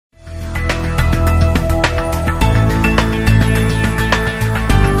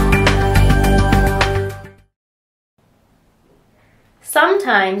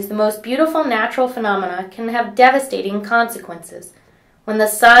sometimes the most beautiful natural phenomena can have devastating consequences. When the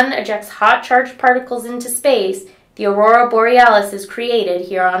sun ejects hot charged particles into space, the aurora borealis is created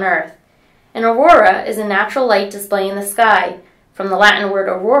here on Earth. An aurora is a natural light display in the sky, from the Latin word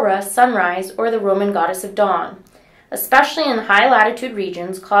aurora, sunrise, or the Roman goddess of dawn, especially in high latitude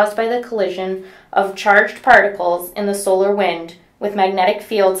regions caused by the collision of charged particles in the solar wind with magnetic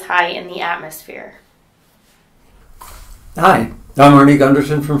fields high in the atmosphere. Hi, I'm Arnie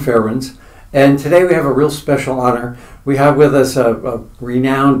Gundersen from Fairewinds, and today we have a real special honor. We have with us a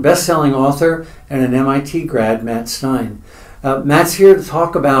renowned best-selling author and an MIT grad, Matt Stein. Matt's here to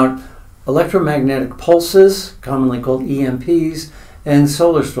talk about electromagnetic pulses, commonly called EMPs, and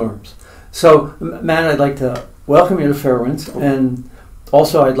solar storms. So, Matt, I'd like to welcome you to Fairewinds, and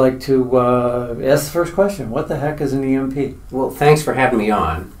also I'd like to ask the first question. What the heck is an EMP? Well, thanks for having me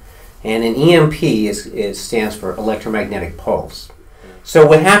on. And an EMP stands for electromagnetic pulse. So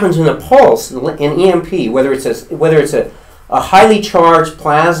what happens in a pulse, an EMP, whether it's a highly charged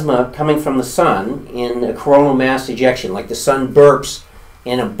plasma coming from the sun in a coronal mass ejection, like the sun burps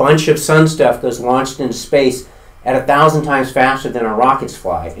and a bunch of sun stuff goes launched into space at 1,000 times faster than our rockets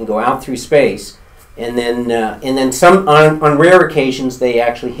fly and go out through space, and then some on rare occasions they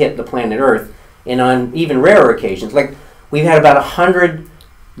actually hit the planet Earth, and on even rarer occasions, like we've had about 100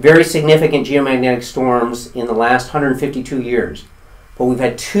 very significant geomagnetic storms in the last 152 years. But we've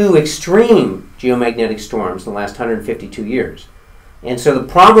had 2 extreme geomagnetic storms in the last 152 years. And so the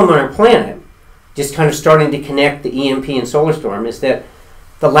problem on our planet, just kind of starting to connect the EMP and solar storm, is that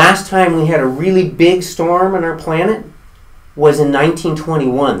the last time we had a really big storm on our planet was in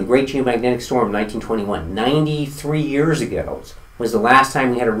 1921, the Great Geomagnetic Storm of 1921. 93 years ago was the last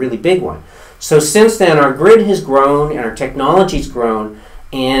time we had a really big one. So since then, our grid has grown and our technology's grown,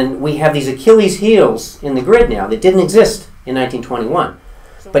 and we have these Achilles heels in the grid now that didn't exist in 1921.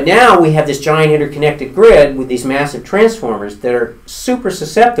 But now we have this giant interconnected grid with these massive transformers that are super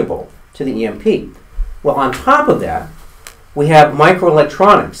susceptible to the EMP. Well, on top of that, we have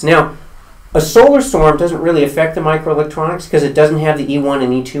microelectronics. Now, a solar storm doesn't really affect the microelectronics because it doesn't have the E1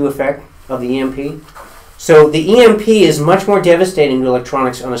 and E2 effect of the EMP. So the EMP is much more devastating to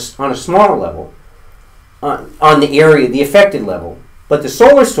electronics on a smaller level, on the area, the affected level. But the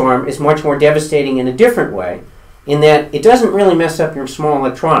solar storm is much more devastating in a different way, in that it doesn't really mess up your small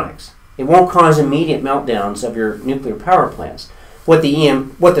electronics. It won't cause immediate meltdowns of your nuclear power plants. What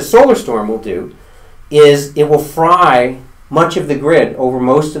the solar storm will do is it will fry much of the grid over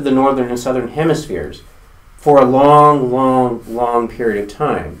most of the northern and southern hemispheres for a long, long, long period of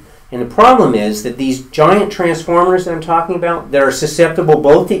time. And the problem is that these giant transformers that I'm talking about that are susceptible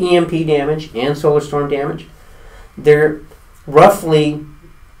both to EMP damage and solar storm damage, they're roughly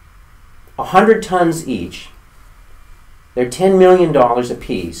 100 tons each. They're $10 million a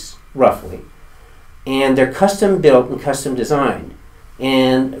piece, roughly. And they're custom built and custom designed.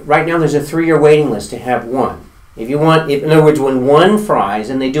 And right now there's a 3-year waiting list to have one. If you want, in other words, when one fries,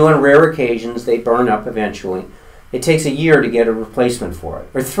 and they do on rare occasions, they burn up eventually, it takes a year to get a replacement for it,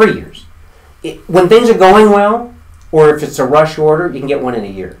 or 3 years. When things are going well, or if it's a rush order, you can get one in a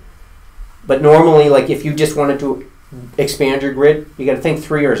year. But normally, like if you just wanted to expand your grid, you got to think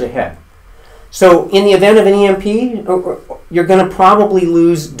 3 years ahead. So in the event of an EMP, you're going to probably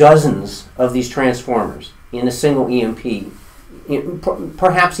lose dozens of these transformers in a single EMP,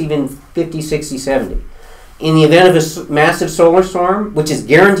 perhaps even 50, 60, 70. In the event of a massive solar storm, which is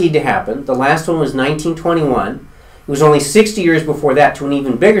guaranteed to happen, the last one was 1921. It was only 60 years before that to an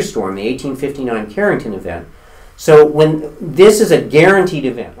even bigger storm, the 1859 Carrington event. So when this is a guaranteed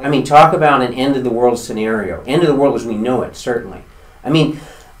event, I mean, talk about an end-of-the-world scenario. End of the world as we know it, certainly. I mean,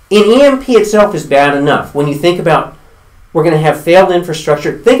 an EMP itself is bad enough. When you think about we're going to have failed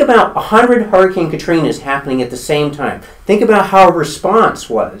infrastructure, think about 100 Hurricane Katrinas happening at the same time. Think about how a response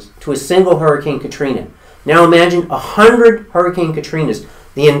was to a single Hurricane Katrina. Now imagine 100 Hurricane Katrinas,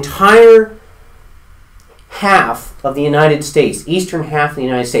 the entire half of the United States, eastern half of the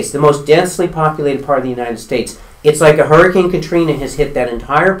United States, the most densely populated part of the United States. It's like a Hurricane Katrina has hit that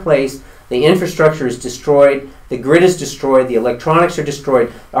entire place. The infrastructure is destroyed. The grid is destroyed. The electronics are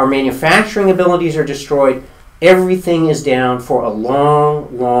destroyed. Our manufacturing abilities are destroyed. Everything is down for a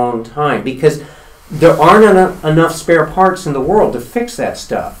long, long time because there aren't enough spare parts in the world to fix that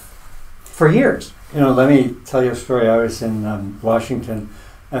stuff for years. You know, let me tell you a story. I was in Washington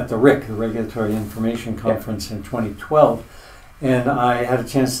at the RIC, the Regulatory Information Conference, in 2012, and I had a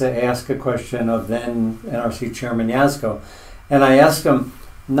chance to ask a question of then NRC Chairman Yazko, and I asked him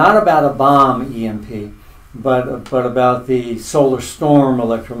not about a bomb EMP, but about the solar storm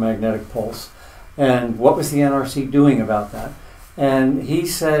electromagnetic pulse, and what was the NRC doing about that? and he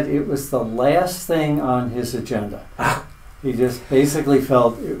said it was the last thing on his agenda. He just basically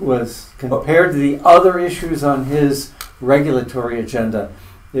felt it was, compared to the other issues on his regulatory agenda,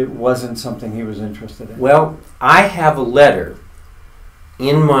 it wasn't something he was interested in. Well, I have a letter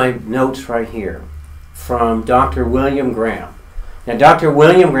in my notes right here from Dr. William Graham. Now, Dr.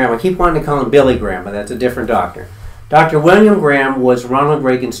 William Graham, I keep wanting to call him Billy Graham, but that's a different doctor. Dr. William Graham was Ronald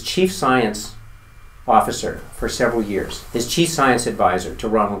Reagan's chief science officer for several years, his chief science advisor to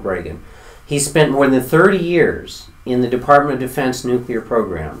Ronald Reagan. He spent more than 30 years in the Department of Defense nuclear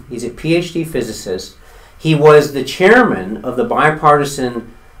program. He's a PhD physicist. He was the chairman of the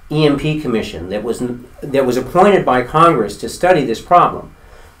bipartisan EMP commission that was appointed by Congress to study this problem.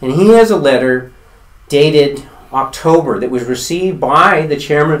 And he has a letter dated October that was received by the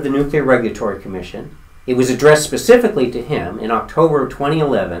chairman of the Nuclear Regulatory Commission. It was addressed specifically to him in October of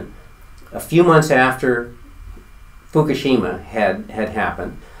 2011, a few months after Fukushima had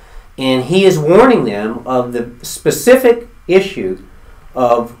happened. And he is warning them of the specific issue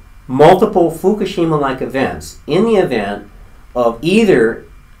of multiple Fukushima-like events in the event of either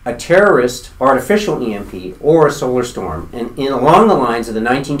a terrorist artificial EMP or a solar storm, and along the lines of the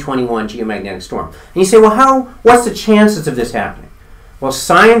 1921 geomagnetic storm. And you say, well, what's the chances of this happening? Well,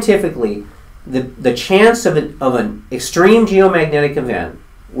 scientifically, the chance of an extreme geomagnetic event,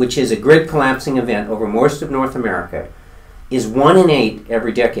 which is a grid collapsing event over most of North America, is 1 in 8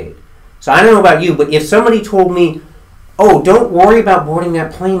 every decade. So I don't know about you, but if somebody told me, oh, don't worry about boarding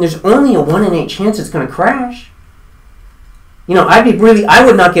that plane, there's only a 1 in 8 chance it's going to crash, you know, I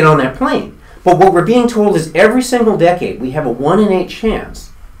would not get on that plane. But what we're being told is every single decade we have a 1 in 8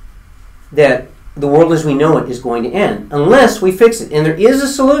 chance that the world as we know it is going to end, unless we fix it. And there is a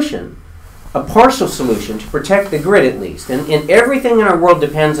solution, a partial solution, to protect the grid at least. And everything in our world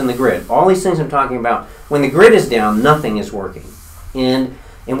depends on the grid. All these things I'm talking about, when the grid is down, nothing is working. And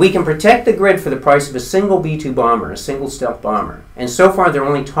we can protect the grid for the price of a single B-2 bomber, a single stealth bomber. And so far they're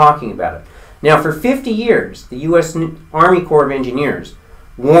only talking about it. Now, for 50 years, the U.S. Army Corps of Engineers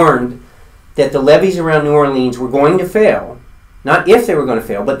warned that the levees around New Orleans were going to fail. Not if they were going to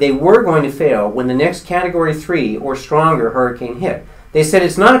fail, but they were going to fail when the next Category 3 or stronger hurricane hit. They said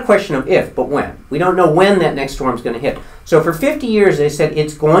it's not a question of if, but when. We don't know when that next storm is going to hit. So for 50 years, they said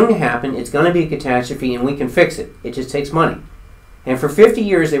it's going to happen, it's going to be a catastrophe, and we can fix it. It just takes money. And for 50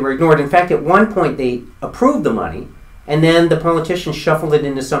 years, they were ignored. In fact, at one point, they approved the money, and then the politicians shuffled it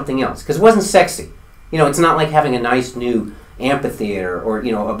into something else, because it wasn't sexy. You know, it's not like having a nice new amphitheater or,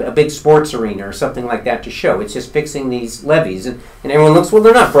 you know, a big sports arena or something like that to show. It's just fixing these levees. And everyone looks, well,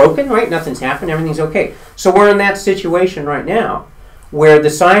 they're not broken, right? Nothing's happened. Everything's okay. So we're in that situation right now where the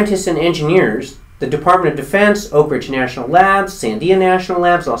scientists and engineers, the Department of Defense, Oak Ridge National Labs, Sandia National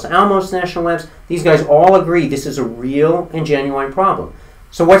Labs, Los Alamos National Labs, these guys all agree this is a real and genuine problem.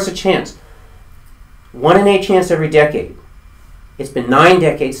 So what's the chance? 1 in 8 chance every decade. It's been 9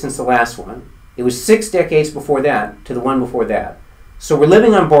 decades since the last one. It was 6 decades before that to the one before that. So we're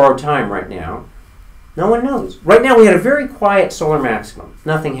living on borrowed time right now. No one knows. Right now we had a very quiet solar maximum.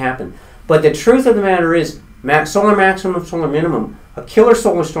 Nothing happened. But the truth of the matter is, solar maximum, solar minimum, a killer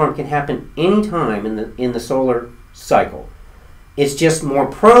solar storm can happen any time in the solar cycle. It's just more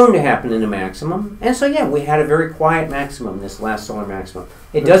prone to happen in a maximum. And so, yeah, we had a very quiet maximum, this last solar maximum.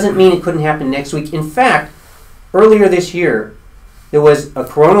 It doesn't mean it couldn't happen next week. In fact, earlier this year, there was a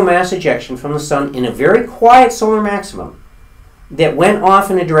coronal mass ejection from the sun in a very quiet solar maximum that went off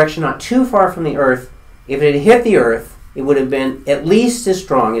in a direction not too far from the Earth. If it had hit the Earth, it would have been at least as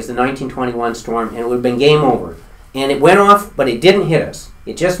strong as the 1921 storm, and it would have been game over. And it went off, but it didn't hit us.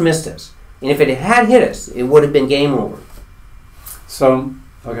 It just missed us. And if it had hit us, it would have been game over. So,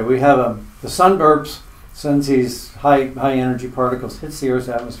 okay, we have the sun burps, sends these high energy particles, hits the Earth's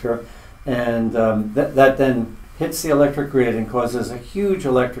atmosphere, and that then hits the electric grid and causes a huge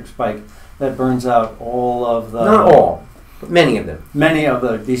electric spike that burns out all of the... Not all, but many of them. Many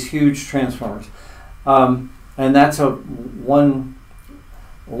of these huge transformers. And that's a 1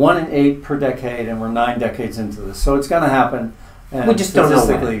 in 8 per decade, and we're 9 decades into this. So it's going to happen. And we just don't know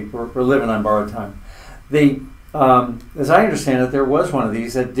when. We're living on borrowed time. As I understand it, there was one of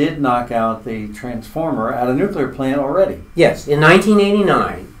these that did knock out the transformer at a nuclear plant already. Yes, in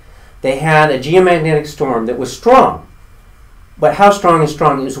 1989, they had a geomagnetic storm that was strong. But how strong is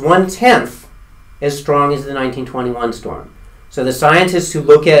strong? It was 1/10 as strong as the 1921 storm. So the scientists who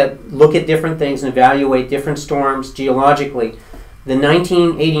look at different things and evaluate different storms geologically, the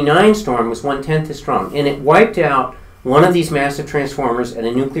 1989 storm was 1/10 as strong, and it wiped out one of these massive transformers at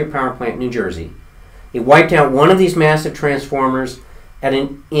a nuclear power plant in New Jersey. It wiped out one of these massive transformers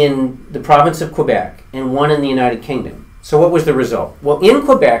in the province of Quebec and one in the United Kingdom. So what was the result? Well, in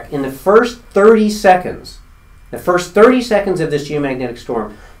Quebec, in the first 30 seconds of this geomagnetic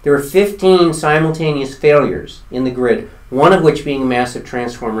storm, there were 15 simultaneous failures in the grid, one of which being a massive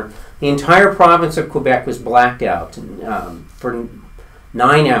transformer. The entire province of Quebec was blacked out for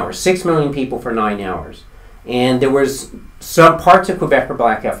 9 hours, 6 million people for 9 hours. And there was some parts of Quebec were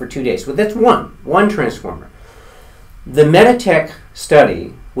blacked out for 2 days. But that's one transformer. The Meditech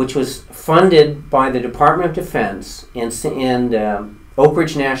study, which was funded by the Department of Defense and Oak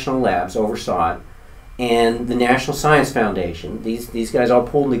Ridge National Labs oversaw it, and the National Science Foundation, these guys all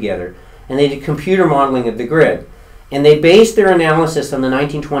pulled together, and they did computer modeling of the grid. And they based their analysis on the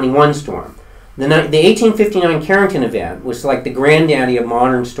 1921 storm. The 1859 Carrington event was like the granddaddy of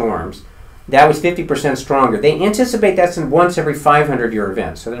modern storms. That was 50% stronger. They anticipate that's a once every 500-year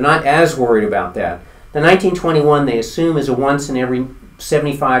event, so they're not as worried about that. The 1921 they assume is a once in every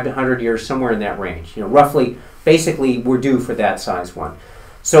 75 to 100 years, somewhere in that range. Roughly, basically, we're due for that size one.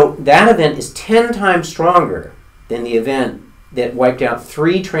 So that event is 10 times stronger than the event that wiped out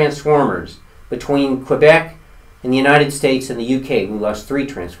 3 transformers between Quebec and the United States and the UK. We lost 3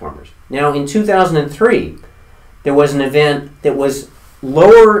 transformers. Now, in 2003, there was an event that was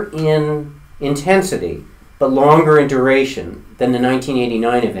lower in intensity but longer in duration than the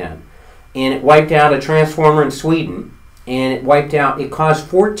 1989 event. And it wiped out a transformer in Sweden, and it caused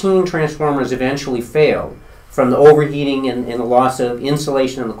 14 transformers eventually failed from the overheating and the loss of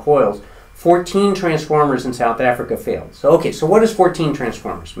insulation in the coils. 14 transformers in South Africa failed. So what does 14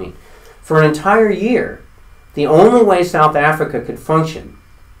 transformers mean? For an entire year, the only way South Africa could function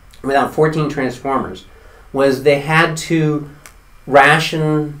without 14 transformers was they had to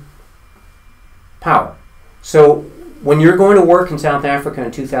ration power. So when you're going to work in South Africa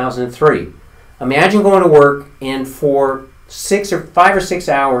in 2003, imagine going to work and for 5 or 6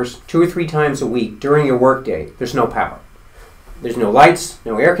 hours, 2 or 3 times a week during your workday, there's no power. There's no lights,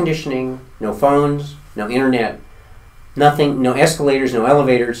 no air conditioning, no phones, no internet, nothing, no escalators, no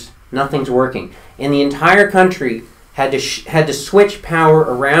elevators, nothing's working. And the entire country had to switch power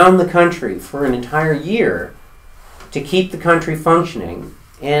around the country for an entire year to keep the country functioning,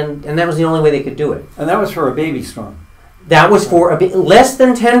 and that was the only way they could do it. And that was for a baby storm. That was for less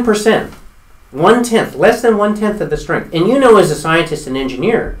than 10%. 1/10, less than 1/10 of the strength. And as a scientist and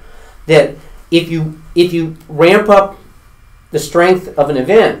engineer, that if you ramp up the strength of an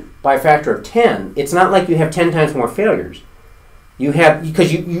event by a factor of 10, it's not like you have 10 times more failures. You have,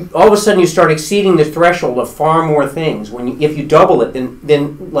 because you all of a sudden you start exceeding the threshold of far more things. If you double it,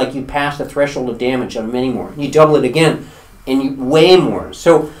 then like you pass the threshold of damage on many more. You double it again, and you way more.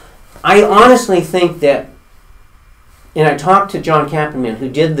 So I honestly think that. And I talked to John Kappenman,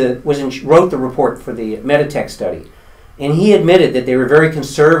 who wrote the report for the Meditech study, and he admitted that they were very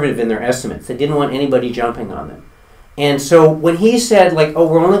conservative in their estimates. They didn't want anybody jumping on them. And so when he said,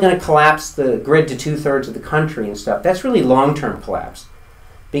 we're only going to collapse the grid to 2/3 of the country and stuff, that's really long-term collapse.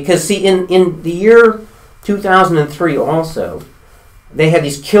 Because, see, in the year 2003 also, they had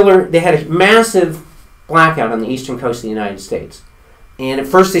a massive blackout on the eastern coast of the United States. And at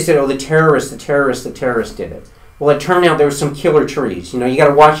first they said, the terrorists did it. Well, it turned out there were some killer trees. You got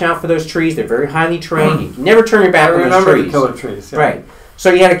to watch out for those trees. They're very highly trained. You can never turn your back on those trees. I remember the killer trees. Yeah. Right.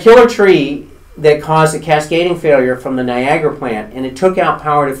 So you had a killer tree that caused a cascading failure from the Niagara plant, and it took out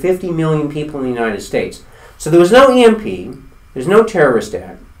power to 50 million people in the United States. So there was no EMP. There's no terrorist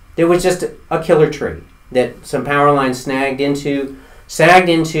act. There was just a killer tree that some power lines sagged into,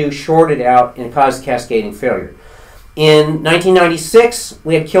 shorted out, and caused cascading failure. In 1996,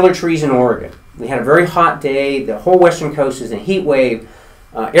 we had killer trees in Oregon. We had a very hot day. The whole western coast is in a heat wave.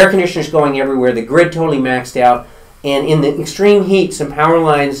 Air conditioners going everywhere. The grid totally maxed out. And in the extreme heat, some power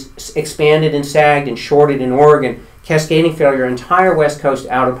lines expanded and sagged and shorted in Oregon. Cascading failure, entire west coast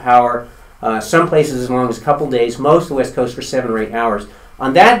out of power. Some places as long as a couple days. Most of the west coast for 7 or 8 hours.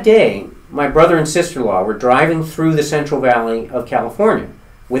 On that day, my brother and sister-in-law were driving through the Central Valley of California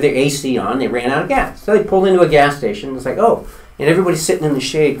with their AC on. They ran out of gas. So they pulled into a gas station. It's and everybody's sitting in the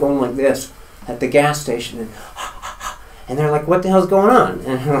shade going like this at the gas station, and they're like, what the hell's going on?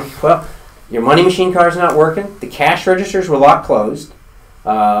 And I'm like, well, your money machine card's not working, the cash registers were locked closed,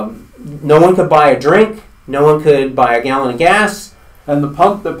 no one could buy a drink, no one could buy a gallon of gas, and the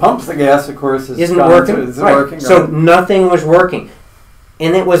pumps the gas, of course, isn't working. So nothing was working,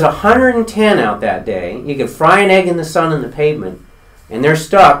 and it was 110 out that day. You could fry an egg in the sun on the pavement, and they're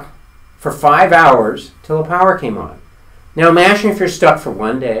stuck for 5 hours till the power came on. Now imagine if you're stuck for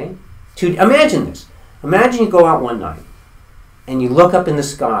 1 day. Imagine this. Imagine you go out one night and you look up in the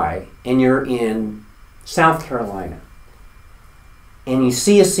sky and you're in South Carolina and you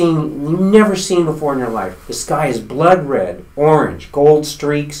see a scene you've never seen before in your life. The sky is blood red, orange, gold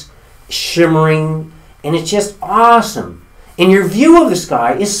streaks, shimmering, and it's just awesome. And your view of the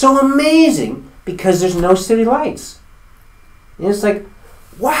sky is so amazing because there's no city lights. And it's like,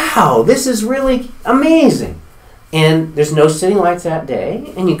 wow, this is really amazing. And there's no city lights that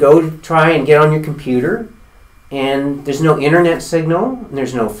day, and you go to try and get on your computer, and there's no internet signal, and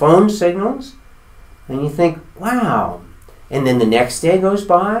there's no phone signals, and you think, wow. And then the next day goes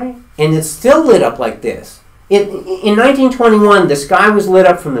by, and it's still lit up like this. In 1921, the sky was lit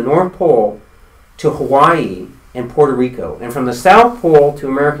up from the North Pole to Hawaii and Puerto Rico, and from the South Pole to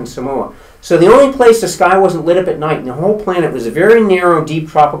American Samoa. So the only place the sky wasn't lit up at night in the whole planet was a very narrow, deep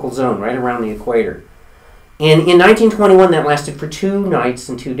tropical zone right around the equator. And in 1921, that lasted for 2 nights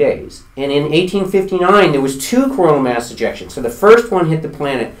and 2 days. And in 1859, there was 2 coronal mass ejections. So the first one hit the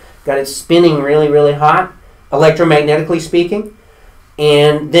planet, got it spinning really, really hot, electromagnetically speaking.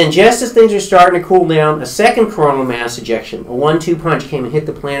 And then just as things are starting to cool down, a second coronal mass ejection, a 1-2 punch, came and hit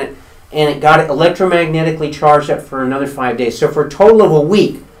the planet, and it got it electromagnetically charged up for another 5 days. So for a total of a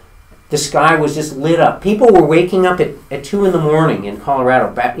week, the sky was just lit up. People were waking up at 2 in the morning in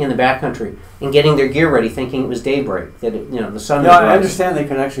Colorado, back in the backcountry, and getting their gear ready, thinking it was daybreak, that the sun was rising. I understand they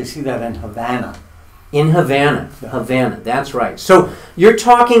could actually see that in Havana. In Havana, Havana, that's right. So you're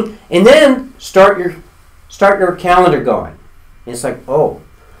talking, and then start your calendar going. And it's like, oh,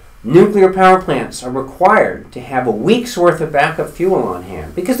 nuclear power plants are required to have a week's worth of backup fuel on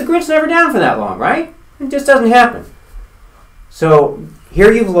hand because the grid's never down for that long, right? It just doesn't happen. So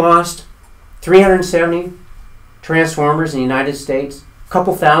here you've lost 370 transformers in the United States, a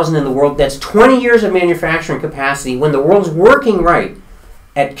couple thousand in the world. That's 20 years of manufacturing capacity. When the world's working right,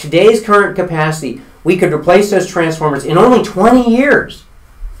 at today's current capacity, we could replace those transformers in only 20 years.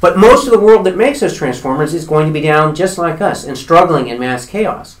 But most of the world that makes those transformers is going to be down just like us and struggling in mass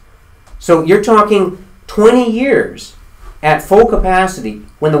chaos. So you're talking 20 years at full capacity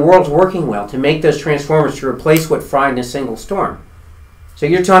when the world's working well to make those transformers to replace what fried in a single storm. So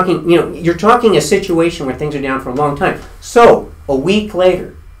you're talking a situation where things are down for a long time. So a week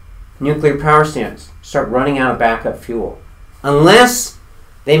later, nuclear power plants start running out of backup fuel. Unless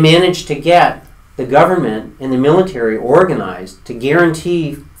they manage to get the government and the military organized to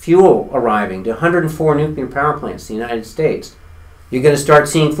guarantee fuel arriving to 104 nuclear power plants in the United States, you're going to start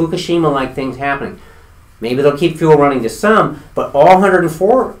seeing Fukushima-like things happening. Maybe they'll keep fuel running to some, but all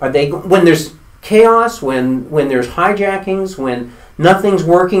 104, when there's chaos, when there's hijackings, when nothing's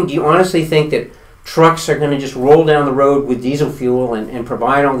working, do you honestly think that trucks are going to just roll down the road with diesel fuel and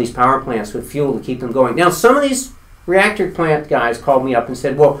provide all these power plants with fuel to keep them going? Now, some of these reactor plant guys called me up and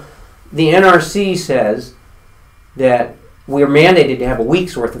said, well, the NRC says that we're mandated to have a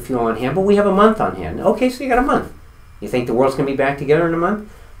week's worth of fuel on hand, but we have a month on hand. Okay, so you got a month. You think the world's going to be back together in a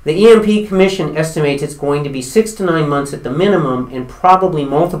month? The EMP Commission estimates it's going to be 6 to 9 months at the minimum and probably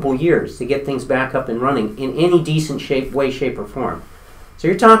multiple years to get things back up and running in any decent way, shape, or form. So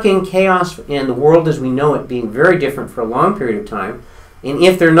you're talking chaos and the world as we know it being very different for a long period of time. And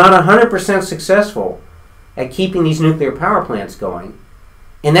if they're not 100% successful at keeping these nuclear power plants going,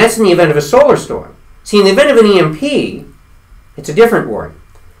 and that's in the event of a solar storm. See, in the event of an EMP, it's a different worry.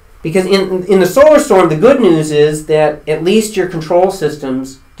 Because in the solar storm, the good news is that at least your control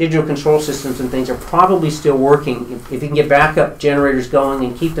systems, digital control systems and things are probably still working. If you can get backup generators going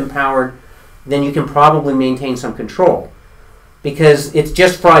and keep them powered, then you can probably maintain some control. Because it's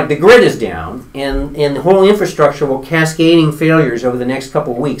just fried, the grid is down, and the whole infrastructure will cascading failures over the next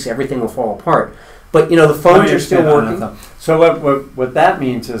couple of weeks. Everything will fall apart. But, the phones are still working. So what that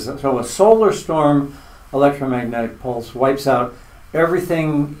means is, so a solar storm electromagnetic pulse wipes out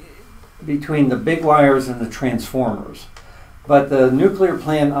everything between the big wires and the transformers. But the nuclear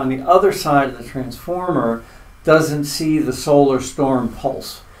plant on the other side of the transformer doesn't see the solar storm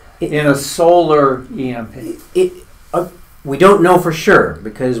pulse in a solar EMP. We don't know for sure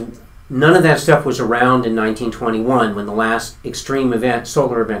because none of that stuff was around in 1921 when the last extreme event,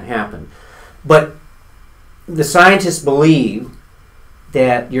 solar event, happened. But the scientists believe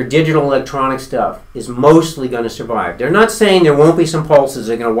that your digital electronic stuff is mostly going to survive. They're not saying there won't be some pulses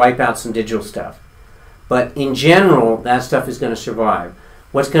that are going to wipe out some digital stuff. But in general, that stuff is going to survive.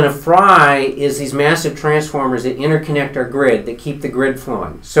 What's going to fry is these massive transformers that interconnect our grid, that keep the grid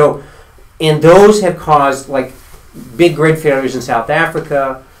flowing. So, and those have caused like big grid failures in South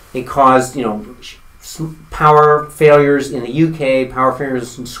Africa. They caused, power failures in the UK, power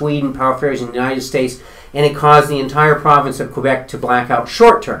failures in Sweden, power failures in the United States, and it caused the entire province of Quebec to black out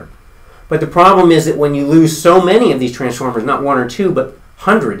short term. But the problem is that when you lose so many of these transformers, not 1 or 2, but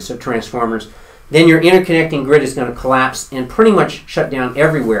hundreds of transformers, then your interconnecting grid is going to collapse and pretty much shut down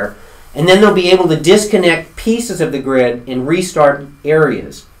everywhere. And then they'll be able to disconnect pieces of the grid and restart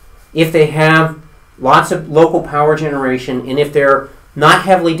areas if they have lots of local power generation, and if they're not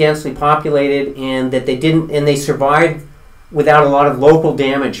heavily densely populated, and that they survived without a lot of local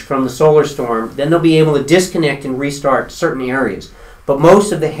damage from the solar storm, then they'll be able to disconnect and restart certain areas. But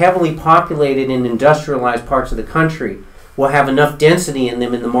most of the heavily populated and industrialized parts of the country will have enough density in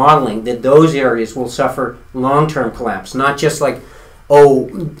them in the modeling that those areas will suffer long-term collapse, not just like,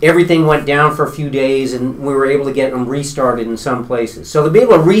 oh, everything went down for a few days and we were able to get them restarted in some places. So they'll be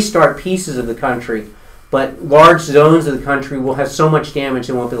able to restart pieces of the country, but large zones of the country will have so much damage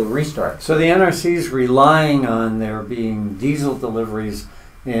they won't be able to restart. So the NRC is relying on there being diesel deliveries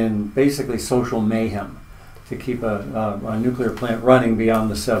in basically social mayhem to keep a nuclear plant running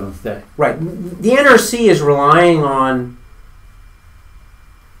beyond the 7th day. Right. The NRC is relying on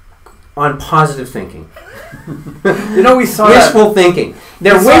positive thinking. We saw wishful thinking.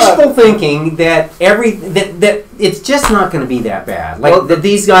 They're wishful thinking that that it's just not going to be that bad. Like that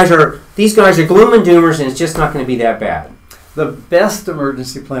these guys are gloom and doomers, and it's just not going to be that bad. The best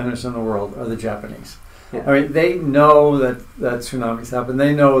emergency planners in the world are the Japanese. Yeah. I mean, they know that tsunamis happen.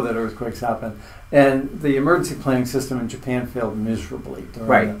 They know that earthquakes happen. And the emergency planning system in Japan failed miserably.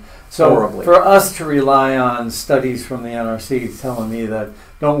 Right. So horribly. For us to rely on studies from the NRC telling me that,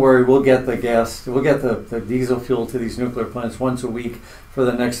 don't worry, we'll get the gas, we'll get the diesel fuel to these nuclear plants once a week for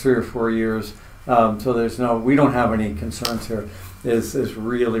the next 3 or 4 years. So we don't have any concerns here. Is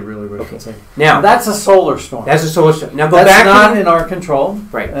really, really wishful thinking. Now that's a solar storm. That's a solar storm. Now that's not in our control.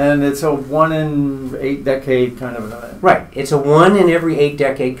 Right. And it's a 1 in 8 decade kind of an event. Right. It's a 1 in every 8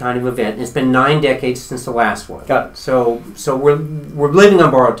 decade kind of event. It's been 9 decades since the last one. Got it. So we're living on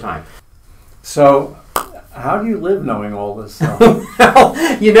borrowed time. So how do you live knowing all this stuff?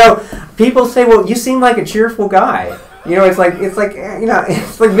 Well, people say, "Well, you seem like a cheerful guy." It's like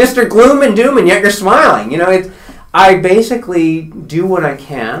Mr. Gloom and Doom, and yet you're smiling. I basically do what I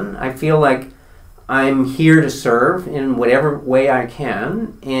can. I feel like I'm here to serve in whatever way I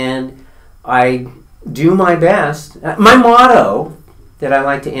can, and I do my best. My motto that I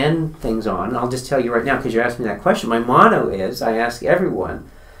like to end things on, and I'll just tell you right now because you asked me that question, my motto is, I ask everyone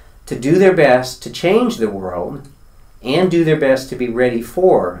to do their best to change the world and do their best to be ready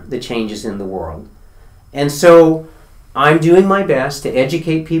for the changes in the world. And so I'm doing my best to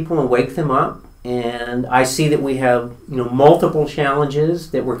educate people and wake them up. And I see that we have multiple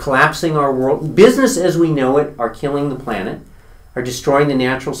challenges, that we're collapsing our world. Business as we know it are killing the planet, are destroying the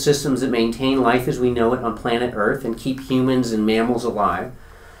natural systems that maintain life as we know it on planet Earth and keep humans and mammals alive.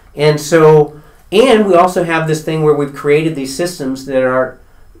 And we also have this thing where we've created these systems that are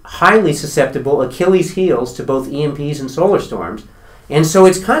highly susceptible, Achilles heels, to both EMPs and solar storms. And so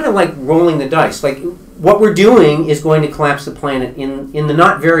it's kind of like rolling the dice. Like what we're doing is going to collapse the planet in the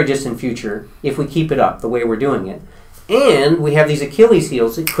not very distant future if we keep it up the way we're doing it. And we have these Achilles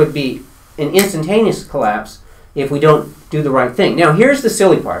heels. It could be an instantaneous collapse if we don't do the right thing. Now here's the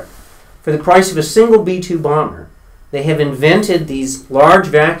silly part. For the price of a single B-2 bomber, they have invented these large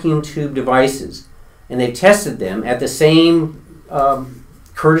vacuum tube devices, and they've tested them at the same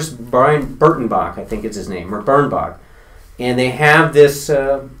Curtis Burtenbach, I think it's his name, or Bernbach. And they have this,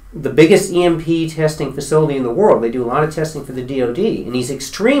 the biggest EMP testing facility in the world. They do a lot of testing for the DoD, and he's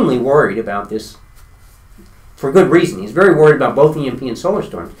extremely worried about this for good reason. He's very worried about both EMP and solar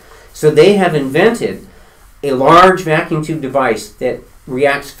storms. So they have invented a large vacuum tube device that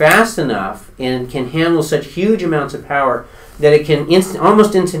reacts fast enough and can handle such huge amounts of power that it can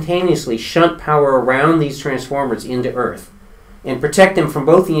almost instantaneously shunt power around these transformers into Earth and protect them from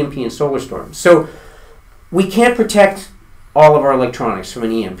both EMP and solar storms. So we can't protect all of our electronics from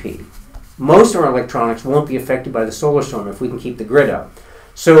an EMP. Most of our electronics won't be affected by the solar storm if we can keep the grid up.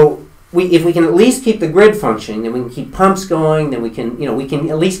 So if we can at least keep the grid functioning, then we can keep pumps going, then we can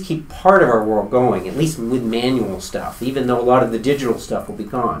at least keep part of our world going, at least with manual stuff, even though a lot of the digital stuff will be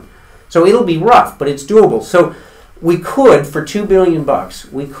gone. So it'll be rough, but it's doable. So we could, for $2 billion,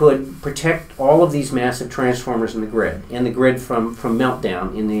 we could protect all of these massive transformers in the grid, and the grid from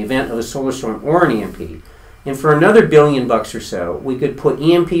meltdown in the event of a solar storm or an EMP. And for another $1 billion or so, we could put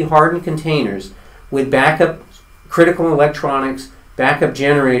EMP-hardened containers with backup critical electronics, backup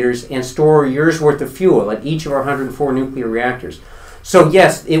generators, and store a year's worth of fuel at each of our 104 nuclear reactors. So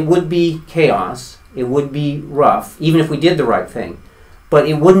yes, it would be chaos. It would be rough, even if we did the right thing. But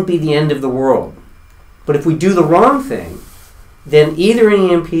it wouldn't be the end of the world. But if we do the wrong thing, then either an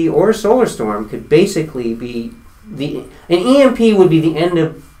EMP or a solar storm could basically be an EMP would be the end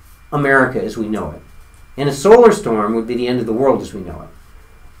of America as we know it. And a solar storm would be the end of the world as we know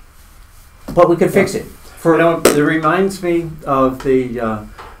it. but we could fix it. You know, it reminds me of the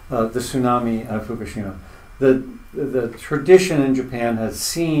tsunami at Fukushima. The tradition in Japan has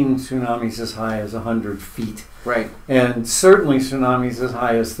seen tsunamis as high as 100 feet. Right. And certainly tsunamis as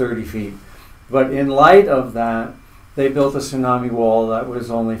high as 30 feet. But in light of that, they built a tsunami wall that was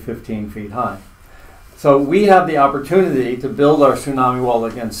only 15 feet high. So we have the opportunity to build our tsunami wall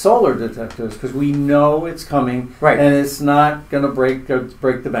against solar detectors because we know it's coming, right, and it's not going to break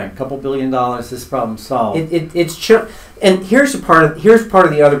the bank. $2 billion, this problem's solved. And here's part of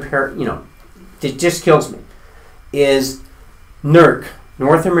the other that just kills me is NERC,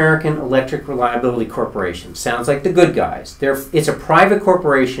 North American Electric Reliability Corporation. Sounds like the good guys. It's a private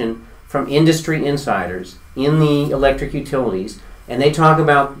corporation from industry insiders in the electric utilities, and they talk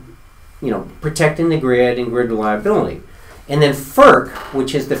about protecting the grid and grid reliability. And then FERC,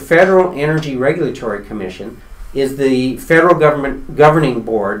 which is the Federal Energy Regulatory Commission, is the federal government governing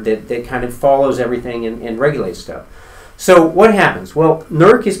board that kind of follows everything and regulates stuff. So what happens? Well,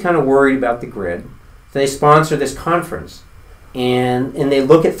 NERC is kind of worried about the grid. They sponsor this conference, and they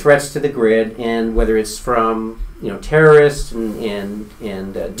look at threats to the grid, and whether it's from terrorists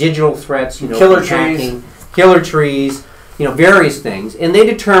and digital threats, killer trees, various things, and they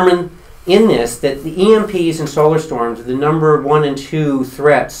determine in this that the EMPs and solar storms are the number 1 and 2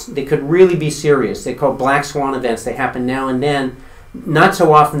 threats that could really be serious. They call black swan events. They happen now and then, not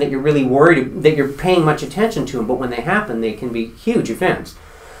so often that you're really worried, that you're paying much attention to them, but when they happen, they can be huge events.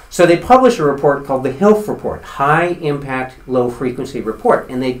 So they publish a report called the HILF report, High Impact Low Frequency Report,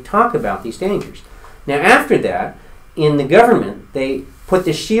 and they talk about these dangers. Now after that, in the government, they put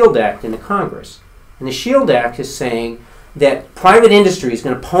the SHIELD Act into Congress. And the SHIELD Act is saying that private industry is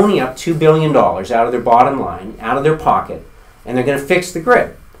going to pony up $2 billion out of their bottom line, out of their pocket, and they're going to fix the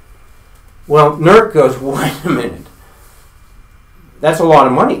grid. Well, NERC goes, wait a minute. That's a lot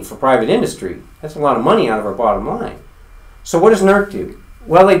of money for private industry. That's a lot of money out of our bottom line. So what does NERC do?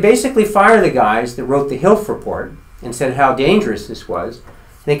 Well, they basically fire the guys that wrote the HILF report and said how dangerous this was.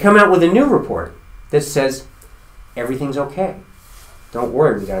 And they come out with a new report that says, everything's okay. Don't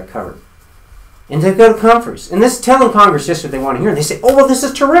worry, we got it covered. And they go to Congress. And this is telling Congress just what they want to hear. And they say, oh, well, this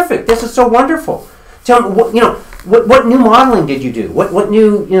is terrific. This is so wonderful. Tell me, what new modeling did you do? What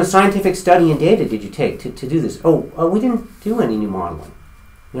new scientific study and data did you take to do this? Oh, we didn't do any new modeling.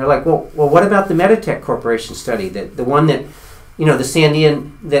 And they're like, well, what about the Meditech Corporation study, the one that, the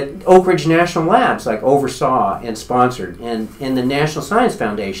Sandian, that Oak Ridge National Labs oversaw and sponsored, and the National Science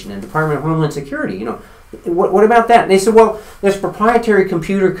Foundation and Department of Homeland Security, what about that? And they said, well, there's proprietary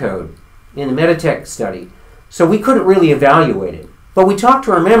computer code in the Meditech study, so we couldn't really evaluate it. But we talked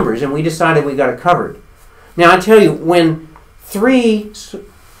to our members and we decided we got it covered. Now I tell you, when three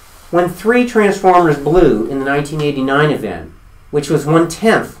transformers blew in the 1989 event, which was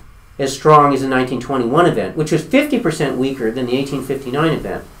 1/10 as strong as the 1921 event, which was 50% weaker than the 1859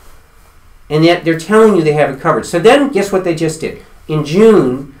 event, and yet they're telling you they have it covered. So then guess what they just did? In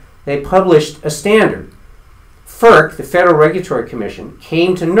June, they published a standard. FERC, the Federal Regulatory Commission,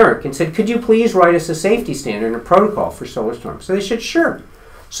 came to NERC and said, could you please write us a safety standard and a protocol for solar storms? So they said, sure.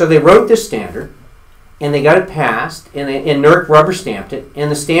 So they wrote this standard, and they got it passed, and NERC rubber stamped it, and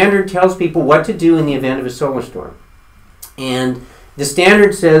the standard tells people what to do in the event of a solar storm. And the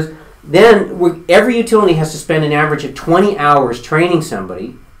standard says, then every utility has to spend an average of 20 hours training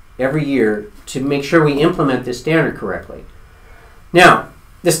somebody every year to make sure we implement this standard correctly. Now,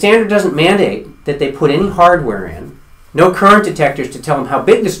 the standard doesn't mandate that they put any hardware in, no current detectors to tell them how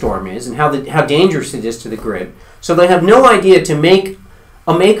big the storm is and how dangerous it is to the grid. So they have no idea to make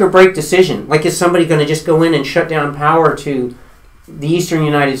a make or break decision. Like, is somebody going to just go in and shut down power to the eastern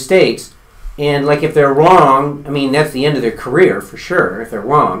United States? And like, if they're wrong, I mean, that's the end of their career for sure if they're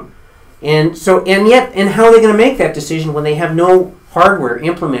wrong. And how are they going to make that decision when they have no hardware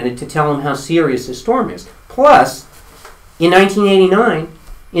implemented to tell them how serious the storm is? Plus, in 1989,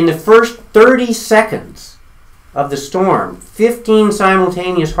 in the first 30 seconds of the storm, 15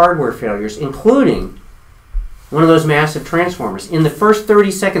 simultaneous hardware failures, including one of those massive transformers. In the first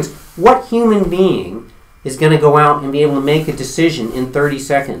 30 seconds, what human being is going to go out and be able to make a decision in 30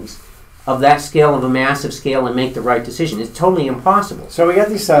 seconds of that scale, of a massive scale, and make the right decision? It's totally impossible. So we got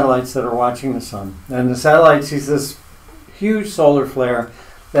these satellites that are watching the sun, and the satellite sees this huge solar flare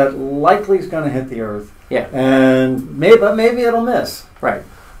that likely is going to hit the Earth. Yeah. And maybe it'll miss. Right.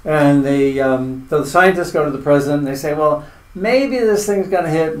 And the scientists go to the president and they say, well, maybe this thing's going to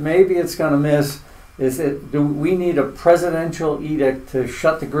hit, maybe it's going to miss. Do we need a presidential edict to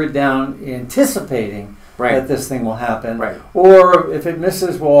shut the grid down, anticipating that this thing will happen? Right. Or if it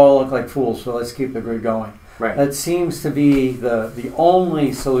misses, we'll all look like fools, so let's keep the grid going. Right. That seems to be the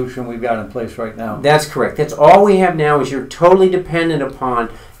only solution we've got in place right now. That's correct. That's all we have now is you're totally dependent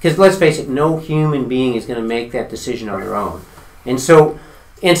upon, because let's face it, no human being is going to make that decision on their own. And so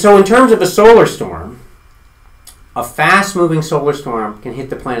in terms of a solar storm, a fast-moving solar storm can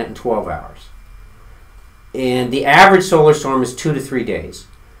hit the planet in 12 hours. And the average solar storm is 2 to 3 days.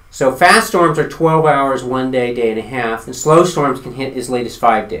 So fast storms are 12 hours, 1 day, day and a half, and slow storms can hit as late as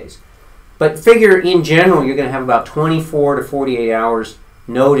 5 days. But figure in general you're going to have about 24 to 48 hours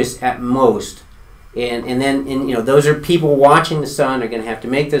notice at most. And then those are people watching the sun are going to have to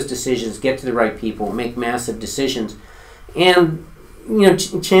make those decisions, get to the right people, make massive decisions. And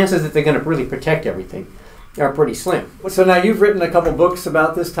chances that they're going to really protect everything are pretty slim. So now you've written a couple books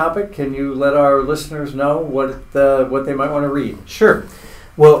about this topic. Can you let our listeners know what they might want to read? Sure.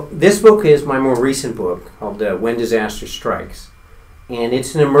 Well, this book is my more recent book called When Disaster Strikes. And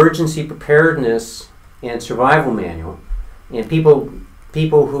it's an emergency preparedness and survival manual. And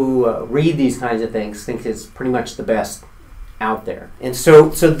people who read these kinds of things think it's pretty much the best out there. And so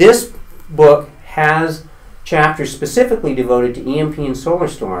this book has chapters specifically devoted to EMP and solar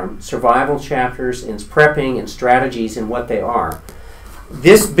storm, survival chapters, and prepping and strategies and what they are.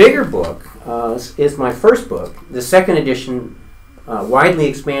 This bigger book is my first book, the second edition, widely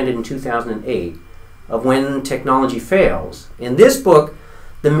expanded in 2008, of When Technology Fails. In this book,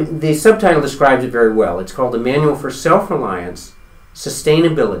 the subtitle describes it very well. It's called The Manual for Self-Reliance,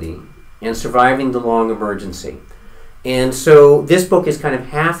 Sustainability, and Surviving the Long Emergency. And so this book is kind of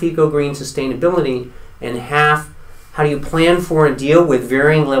half eco-green sustainability and half how do you plan for and deal with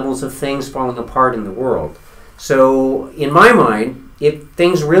varying levels of things falling apart in the world. So in my mind, if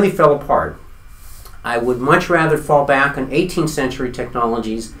things really fell apart, I would much rather fall back on 18th century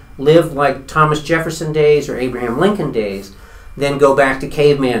technologies, live like Thomas Jefferson days or Abraham Lincoln days, than go back to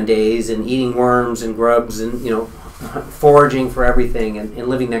caveman days and eating worms and grubs and foraging for everything and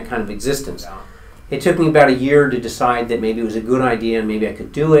living that kind of existence. It took me about a year to decide that maybe it was a good idea and maybe I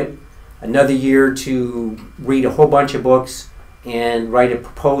could do it. Another year to read a whole bunch of books and write a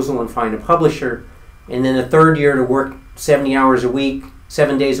proposal and find a publisher. And then a third year to work 70 hours a week,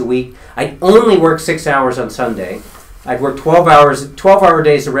 7 days a week. I'd only work 6 hours on Sunday. I'd work 12-hour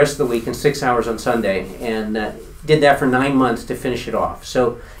days the rest of the week and 6 hours on Sunday. And did that for 9 months to finish it off.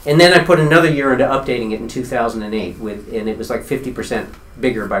 And then I put another year into updating it in 2008, and it was like 50%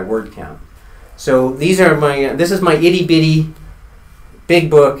 bigger by word count. So these are this is my itty bitty big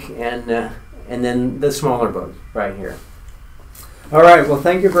book, and then the smaller book right here. All right. Well,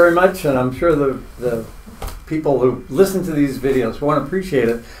 thank you very much, and I'm sure the people who listen to these videos won't appreciate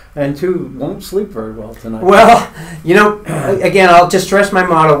it, and too won't sleep very well tonight. Well, again, I'll just stress my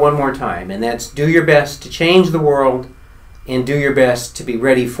motto one more time, and that's do your best to change the world, and do your best to be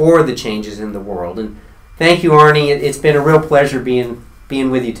ready for the changes in the world. And thank you, Arnie. It's been a real pleasure being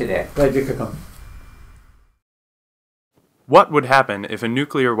with you today. Glad you could come. What would happen if a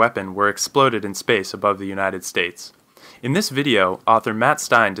nuclear weapon were exploded in space above the United States? In this video, author Matt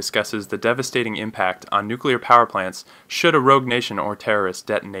Stein discusses the devastating impact on nuclear power plants should a rogue nation or terrorist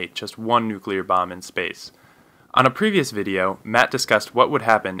detonate just one nuclear bomb in space. On a previous video, Matt discussed what would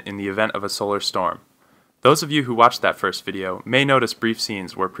happen in the event of a solar storm. Those of you who watched that first video may notice brief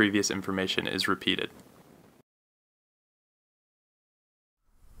scenes where previous information is repeated.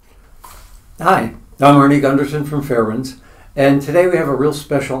 Hi, I'm Arnie Gundersen from Fairewinds, and today we have a real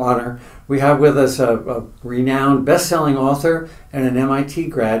special honor. We have with us a renowned best-selling author and an MIT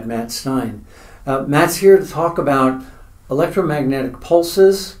grad, Matt Stein. Matt's here to talk about electromagnetic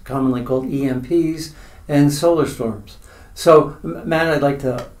pulses, commonly called EMPs, and solar storms. So, Matt, I'd like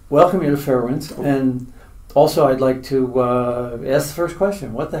to welcome you to Fairewinds, and also I'd like to ask the first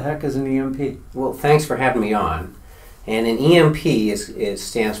question. What the heck is an EMP? Well, thanks for having me on. And an EMP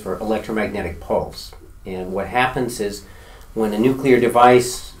stands for electromagnetic pulse. And what happens is when a nuclear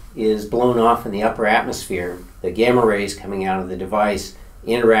device is blown off in the upper atmosphere, the gamma rays coming out of the device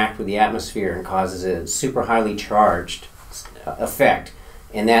interact with the atmosphere and causes a super highly charged effect.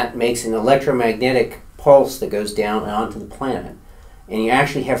 And that makes an electromagnetic pulse that goes down onto the planet. And you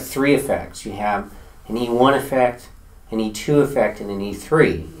actually have three effects. You have an E1 effect, an E2 effect, and an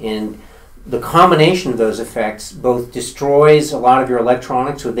E3. And the combination of those effects both destroys a lot of your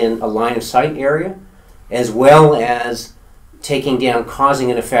electronics within a line of sight area, as well as taking down,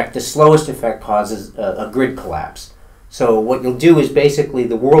 causing an effect. The slowest effect causes a grid collapse. So what you'll do is basically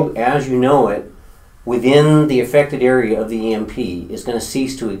the world as you know it within the affected area of the EMP is going to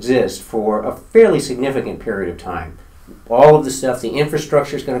cease to exist for a fairly significant period of time. All of the stuff, the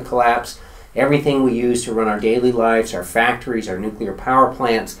infrastructure is going to collapse. Everything we use to run our daily lives, our factories, our nuclear power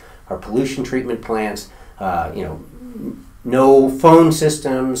plants, our pollution treatment plants, you know, no phone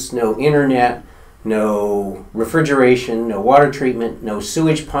systems, no internet, no refrigeration, no water treatment, no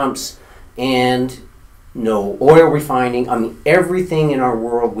sewage pumps, and no oil refining. I mean, everything in our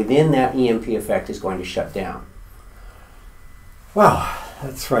world within that EMP effect is going to shut down. Wow,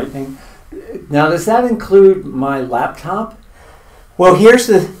 that's frightening. Now, does that include my laptop? Well,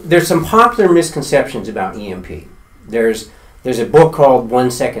 there's some popular misconceptions about EMP. There's a book called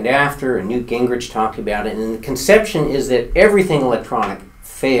 1 Second After, and Newt Gingrich talked about it, and the conception is that everything electronic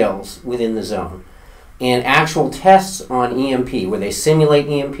fails within the zone. And actual tests on EMP, where they simulate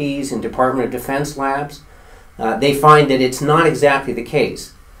EMPs in Department of Defense labs, they find that it's not exactly the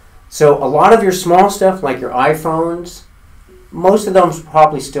case. So a lot of your small stuff, like your iPhones, most of them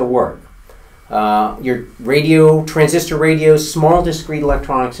probably still work. Your radio, transistor radios, small discrete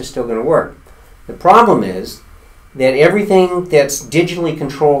electronics are still going to work. The problem is that everything that's digitally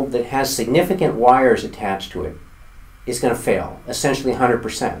controlled that has significant wires attached to it is going to fail, essentially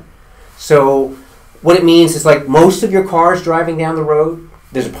 100%. So what it means is, like most of your cars driving down the road,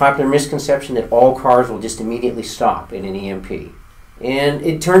 there's a popular misconception that all cars will just immediately stop in an EMP. And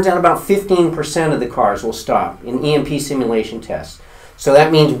it turns out about 15% of the cars will stop in EMP simulation tests. So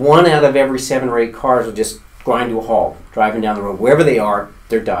that means 1 out of every 7 or 8 cars will just grind to a halt driving down the road. Wherever they are,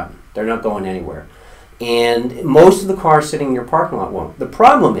 they're done. They're not going anywhere. And most of the cars sitting in your parking lot won't. The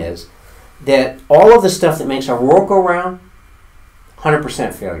problem is that all of the stuff that makes our world go round,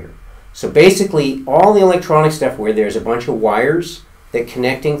 100% failure. So basically, all the electronic stuff where there's a bunch of wires that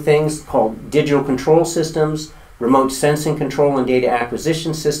connecting things called digital control systems, remote sensing control and data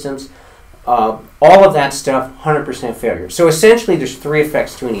acquisition systems, all of that stuff, 100% failure. So essentially, there's 3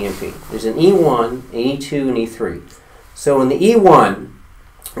 effects to an EMP. There's an E1, an E2, and E3. So in the E1,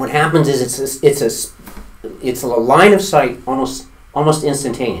 what happens is it's a line of sight almost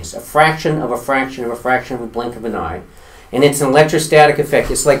instantaneous, a fraction of a fraction of a fraction of a blink of an eye. And it's an electrostatic effect.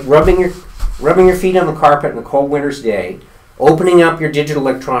 It's like rubbing your feet on the carpet on a cold winter's day, opening up your digital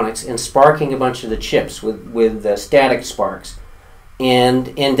electronics and sparking a bunch of the chips with static sparks, and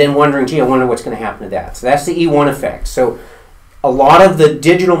then wondering, gee, I wonder what's going to happen to that. So that's the E1 effect. So a lot of the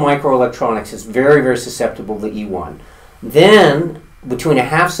digital microelectronics is very, very susceptible to E1. Then between a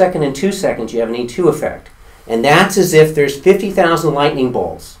half second and 2 seconds, you have an E2 effect. And that's as if there's 50,000 lightning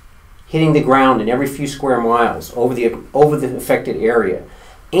bolts hitting the ground in every few square miles over the affected area.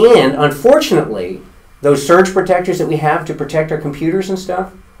 And unfortunately, those surge protectors that we have to protect our computers and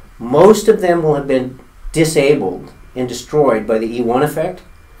stuff, most of them will have been disabled and destroyed by the E1 effect.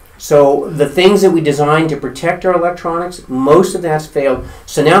 So the things that we designed to protect our electronics, most of that's failed.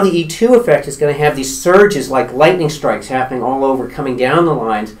 So now the E2 effect is going to have these surges like lightning strikes happening all over, coming down the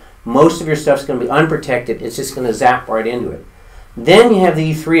lines. Most of your stuff's going to be unprotected. It's just going to zap right into it. Then you have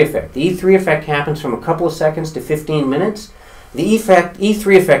the E3 effect. The E3 effect happens from a couple of seconds to 15 minutes. The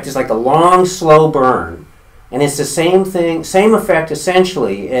E3 effect is like a long, slow burn. And it's the same thing, same effect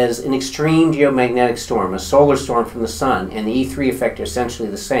essentially as an extreme geomagnetic storm, a solar storm from the sun, and the E3 effect are essentially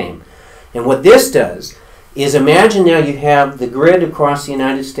the same. And what this does is, imagine now you have the grid across the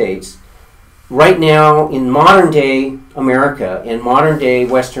United States. Right now, in modern day America and modern day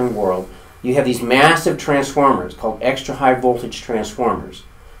Western world, you have these massive transformers called extra high voltage transformers.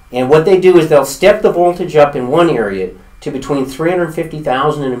 And what they do is they'll step the voltage up in one area to between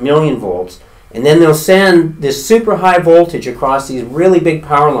 350,000 and 1,000,000 volts. And then they'll send this super high voltage across these really big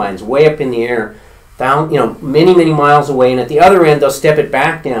power lines way up in the air, many, many miles away. And at the other end, they'll step it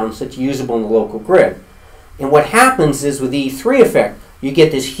back down so it's usable in the local grid. And what happens is, with the E3 effect, you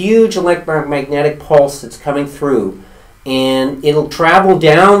get this huge electromagnetic pulse that's coming through, and it'll travel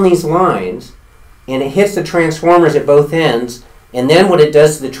down these lines, and it hits the transformers at both ends. And then what it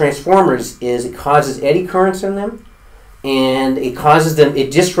does to the transformers is it causes eddy currents in them, and it causes them,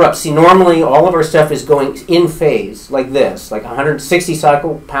 it disrupts. See, normally all of our stuff is going in phase, like this, like 160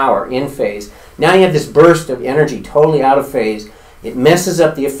 cycle power in phase. Now you have this burst of energy totally out of phase. It messes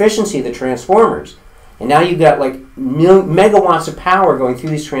up the efficiency of the transformers. And now you've got like megawatts of power going through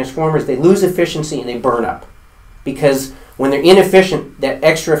these transformers. They lose efficiency and they burn up. Because when they're inefficient, that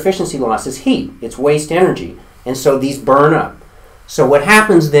extra efficiency loss is heat. It's waste energy. And so these burn up. So what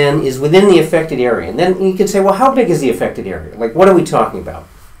happens then is, within the affected area, and then you could say, well, how big is the affected area? Like, what are we talking about?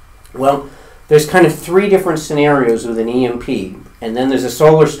 Well, there's kind of 3 different scenarios with an EMP, and then there's a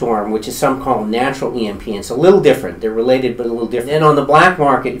solar storm, which is some called natural EMP. And it's a little different. They're related, but a little different. Then on the black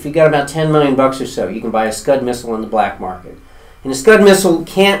market, if you got about 10 million bucks or so, you can buy a Scud missile on the black market. And a Scud missile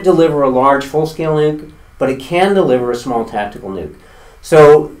can't deliver a large full-scale nuke, but it can deliver a small tactical nuke.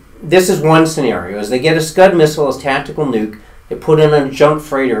 So this is one scenario, is they get a Scud missile as tactical nuke, They put in a junk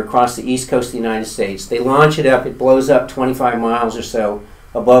freighter across the east coast of the United States. They launch it up. It blows up 25 miles or so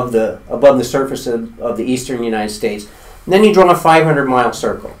above the surface of the eastern United States. And then you draw a 500-mile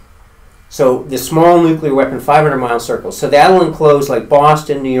circle. So the small nuclear weapon, 500-mile circle. So that'll enclose like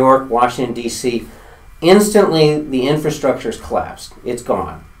Boston, New York, Washington, D.C. Instantly, the infrastructure is collapsed. It's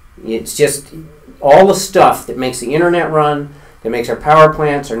gone. It's just all the stuff that makes the internet run, that makes our power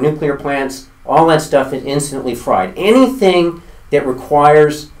plants, our nuclear plants, all that stuff is instantly fried. Anything that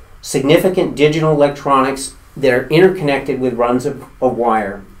requires significant digital electronics that are interconnected with runs of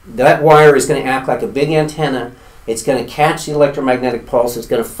wire, that wire is going to act like a big antenna. It's going to catch the electromagnetic pulse. It's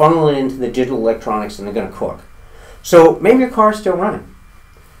going to funnel it into the digital electronics, and they're going to cook. So maybe your car's still running.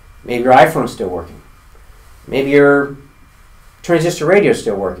 Maybe your iPhone's still working. Maybe your transistor radio is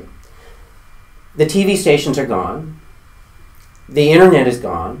still working. The TV stations are gone. The internet is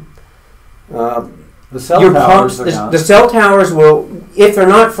gone. The cell towers are gone. The cell towers will, if they're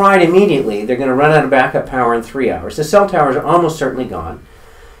not fried immediately, they're going to run out of backup power in 3 hours. The cell towers are almost certainly gone.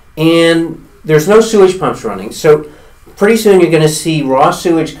 And there's no sewage pumps running. So pretty soon you're going to see raw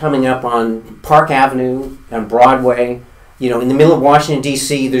sewage coming up on Park Avenue, on Broadway. You know, in the middle of Washington,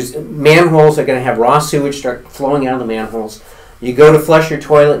 D.C., there's manholes that are going to have raw sewage start flowing out of the manholes. You go to flush your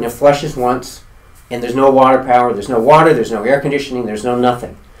toilet and it flushes once, and there's no water power, there's no water, there's no air conditioning, there's no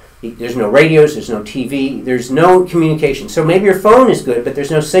nothing. There's no radios, there's no TV, there's no communication. So maybe your phone is good, but there's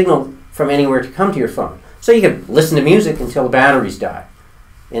no signal from anywhere to come to your phone. So you can listen to music until the batteries die.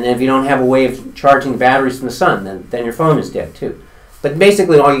 And then if you don't have a way of charging the batteries from the sun, then your phone is dead too. But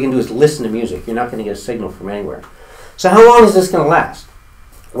basically all you can do is listen to music. You're not going to get a signal from anywhere. So how long is this going to last?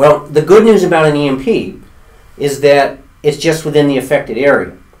 Well, the good news about an EMP is that it's just within the affected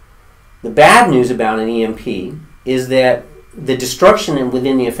area. The bad news about an EMP is that the destruction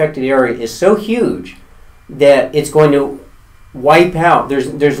within the affected area is so huge that it's going to wipe out.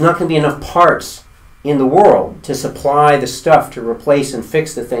 There's not going to be enough parts in the world to supply the stuff to replace and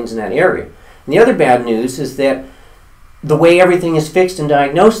fix the things in that area. And the other bad news is that the way everything is fixed and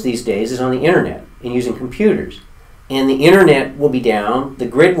diagnosed these days is on the internet and using computers. And the internet will be down, the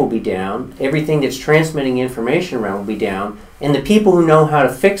grid will be down, everything that's transmitting information around will be down, and the people who know how to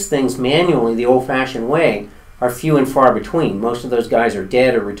fix things manually the old-fashioned way are few and far between. Most of those guys are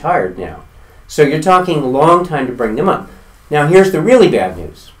dead or retired now. So you're talking a long time to bring them up. Now here's the really bad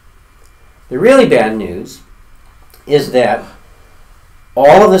news. The really bad news is that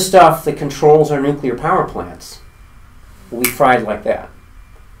all of the stuff that controls our nuclear power plants will be fried like that.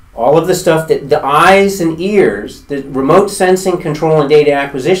 All of the stuff that the eyes and ears, the remote sensing, control, and data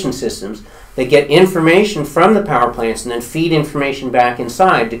acquisition systems that get information from the power plants and then feed information back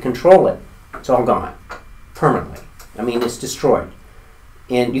inside to control it, it's all gone. Permanently. I mean, it's destroyed.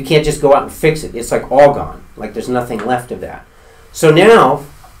 And you can't just go out and fix it. It's like all gone. Like there's nothing left of that. So now,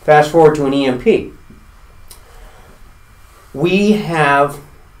 fast forward to an EMP. We have,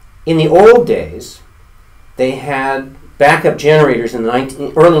 in the old days, they had backup generators in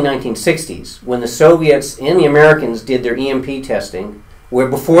the early 1960s when the Soviets and the Americans did their EMP testing, where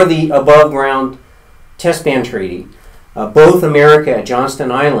before the above-ground test ban treaty, both America at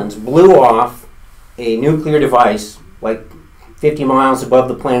Johnston Islands blew off a nuclear device like 50 miles above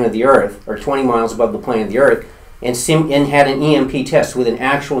the plane of the Earth, or 20 miles above the plane of the Earth, and had an EMP test with an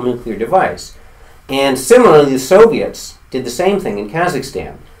actual nuclear device. And similarly, the Soviets did the same thing in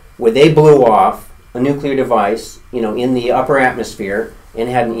Kazakhstan, where they blew off a nuclear device, in the upper atmosphere and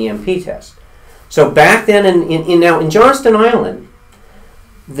had an EMP test. So back then, in Johnston Island,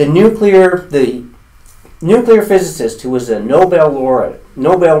 the nuclear physicist who was a Nobel laureate,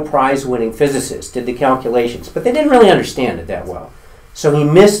 Nobel Prize-winning physicist, did the calculations, but they didn't really understand it that well. So he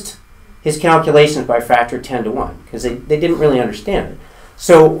missed his calculations by a factor of 10 to 1 because they didn't really understand it.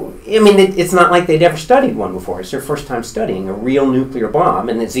 So, I mean, it's not like they'd ever studied one before. It's their first time studying a real nuclear bomb,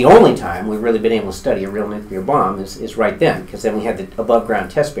 and it's the only time we've really been able to study a real nuclear bomb is right then, because then we had the above-ground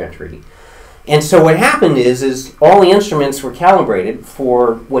test ban treaty. And so what happened is all the instruments were calibrated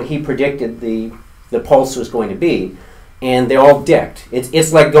for what he predicted the pulse was going to be, and they all dicked.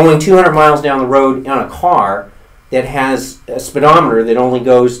 It's like going 200 miles down the road on a car that has a speedometer that only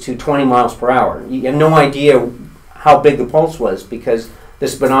goes to 20 miles per hour. You have no idea how big the pulse was because the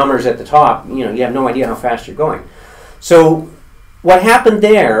speedometer's at the top. You have no idea how fast you're going. So what happened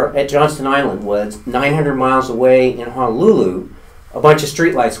there at Johnston Island was 900 miles away in Honolulu, a bunch of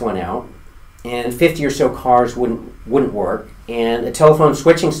streetlights went out, and 50 or so cars wouldn't work, and a telephone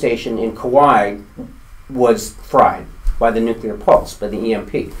switching station in Kauai was fried by the nuclear pulse, by the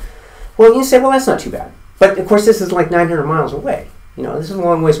EMP. Well, you say, well, that's not too bad. But, of course, this is like 900 miles away. This is a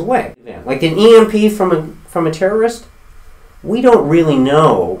long ways away. Like an EMP from a terrorist, we don't really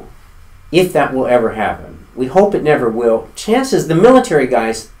know if that will ever happen. We hope it never will. Chances, the military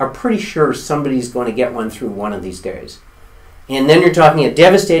guys are pretty sure somebody's going to get one through one of these days. And then you're talking a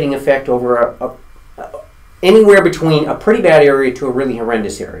devastating effect over anywhere between a pretty bad area to a really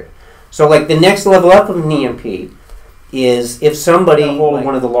horrendous area. So like the next level up of an EMP is if somebody,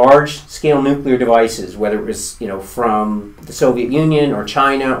 one of the large-scale nuclear devices, whether it was from the Soviet Union or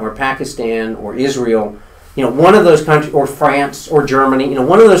China or Pakistan or Israel, one of those countries, or France or Germany,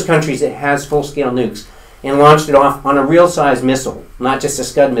 one of those countries that has full-scale nukes and launched it off on a real-size missile, not just a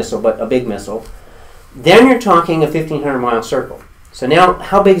Scud missile, but a big missile, then you're talking a 1,500-mile circle. So now,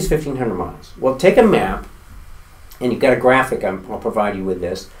 how big is 1,500 miles? Well, take a map, and you've got a graphic I'll provide you with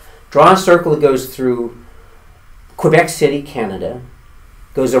this. Draw a circle that goes through Quebec City, Canada,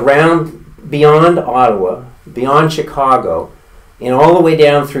 goes around beyond Ottawa, beyond Chicago, and all the way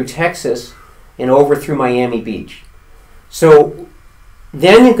down through Texas and over through Miami Beach. So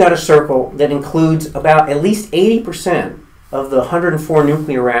then you've got a circle that includes about at least 80% of the 104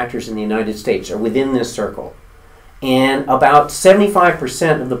 nuclear reactors in the United States are within this circle. And about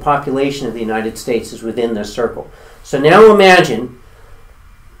 75% of the population of the United States is within this circle. So now imagine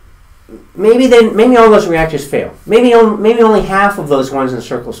maybe all those reactors fail. Maybe only half of those ones in the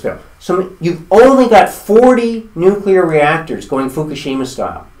circles fail. So you've only got 40 nuclear reactors going Fukushima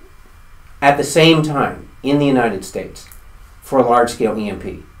style at the same time in the United States for a large-scale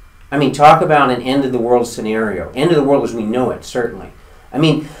EMP. I mean, talk about an end-of-the-world scenario. End of the world as we know it, certainly. I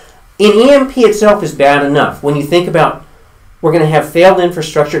mean, an EMP itself is bad enough. When you think about we're going to have failed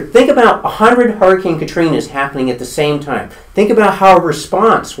infrastructure, think about 100 Hurricane Katrinas happening at the same time. Think about how a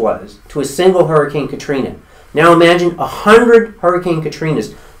response was to a single Hurricane Katrina. Now imagine 100 Hurricane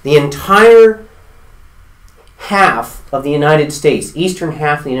Katrinas. The entire half of the United States, eastern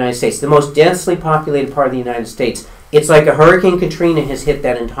half of the United States, the most densely populated part of the United States, it's like a Hurricane Katrina has hit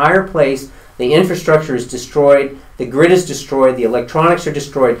that entire place. The infrastructure is destroyed. The grid is destroyed. The electronics are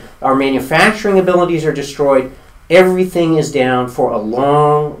destroyed. Our manufacturing abilities are destroyed. Everything is down for a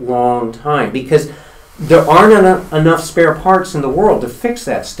long, long time because there aren't enough spare parts in the world to fix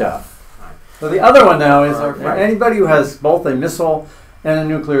that stuff. So the other one now is anybody who has both a missile and a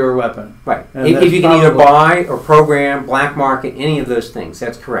nuclear weapon. Right. If you can either buy or program, black market, any of those things,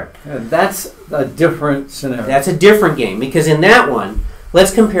 that's correct. And that's a different scenario. That's a different game because in that one,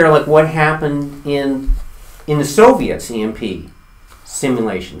 let's compare like what happened in the Soviet EMP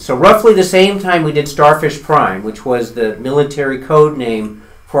simulation. So roughly the same time we did Starfish Prime, which was the military code name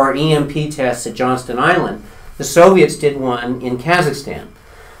for our EMP tests at Johnston Island, the Soviets did one in Kazakhstan.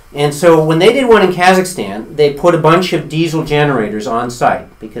 And so when they did one in Kazakhstan, they put a bunch of diesel generators on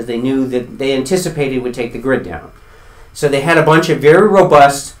site because they knew that they anticipated it would take the grid down. So they had a bunch of very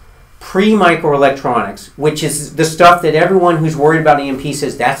robust pre-microelectronics, which is the stuff that everyone who's worried about EMP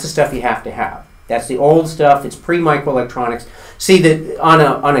says that's the stuff you have to have. That's the old stuff. It's pre-microelectronics. See that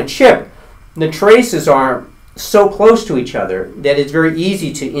on a chip, the traces are so close to each other that it's very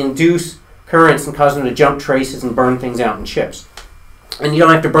easy to induce currents and cause them to jump traces and burn things out in chips. And you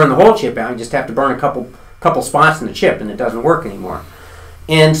don't have to burn the whole chip out. You just have to burn a couple spots in the chip, and it doesn't work anymore.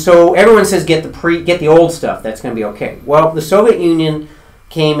 And so everyone says get the old stuff. That's going to be okay. Well, the Soviet Union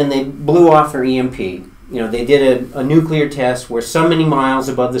came and they blew off their EMP. They did a nuclear test where so many miles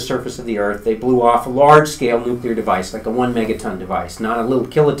above the surface of the Earth, they blew off a large-scale nuclear device, like a 1 megaton device, not a little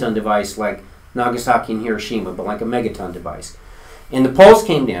kiloton device like Nagasaki and Hiroshima, but like a megaton device. And the pulse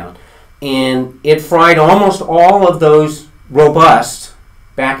came down, and it fried almost all of those robust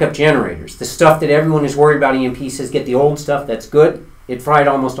backup generators. The stuff that everyone is worried about EMP says get the old stuff, that's good. It fried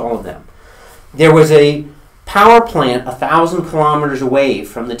almost all of them. There was a power plant 1,000 kilometers away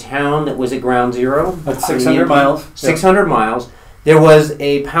from the town that was at ground zero. That's 600 miles. 600 miles. There was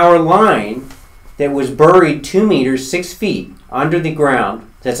a power line that was buried 2 meters, 6 feet under the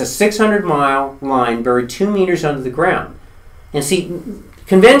ground. That's a 600-mile line buried 2 meters under the ground. And see,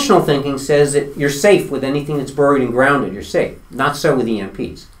 conventional thinking says that you're safe with anything that's buried and grounded. You're safe. Not so with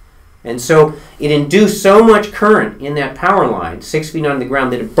EMPs. And so it induced so much current in that power line, 6 feet under the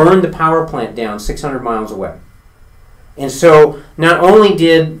ground, that it burned the power plant down 600 miles away. And so not only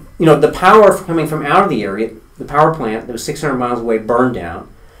did the power coming from out of the area, the power plant that was 600 miles away burned down,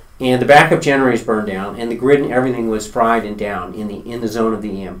 and the backup generators burned down, and the grid and everything was fried and down in the zone of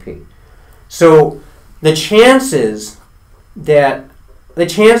the EMP. So the chances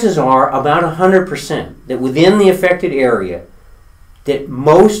are about 100% that within the affected area, that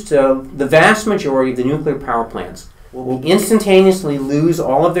the vast majority of the nuclear power plants will instantaneously lose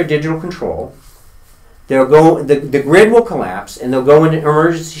all of their digital control. The grid will collapse, and they'll go into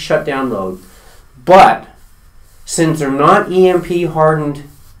emergency shutdown mode. But since they're not EMP hardened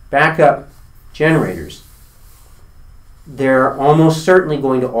backup generators, they're almost certainly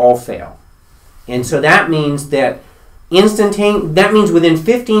going to all fail. And so that means that within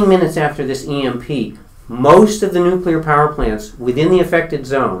 15 minutes after this EMP, most of the nuclear power plants within the affected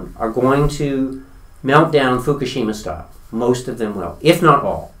zone are going to melt down Fukushima style. Most of them will, if not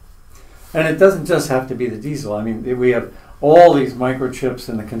all. And it doesn't just have to be the diesel. I mean, we have all these microchips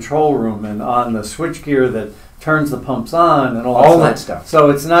in the control room and on the switchgear that turns the pumps on and all that stuff. So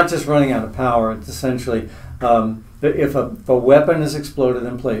it's not just running out of power. It's essentially, if a weapon is exploded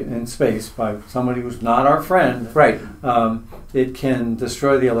in space by somebody who's not our friend, right, it can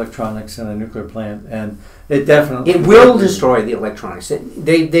destroy the electronics in a nuclear plant, and it definitely will destroy the electronics.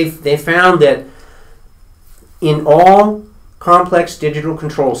 They found that in all complex digital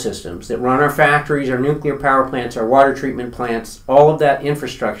control systems that run our factories, our nuclear power plants, our water treatment plants, all of that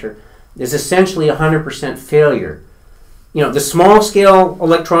infrastructure is essentially 100% failure. You know, the small scale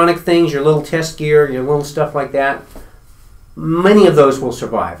electronic things, your little test gear, your little stuff like that, many of those will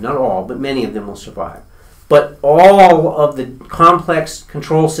survive. Not all, but many of them will survive. But all of the complex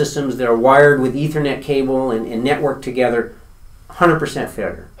control systems that are wired with Ethernet cable and networked together, 100%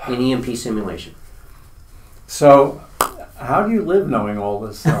 failure in EMP simulation. So, how do you live knowing all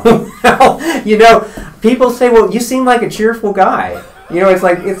this stuff? Well, you know, people say, "Well, you seem like a cheerful guy." You know, it's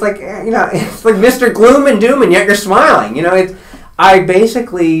like Mr. Gloom and Doom, and yet you're smiling. You know, I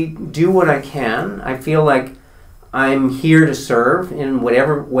basically do what I can. I feel like I'm here to serve in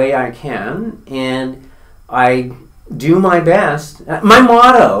whatever way I can, and I do my best. My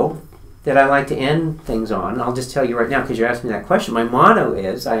motto that I like to end things on, and I'll just tell you right now because you asked me that question. My motto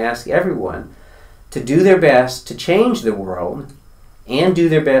is, I ask everyone to do their best to change the world and do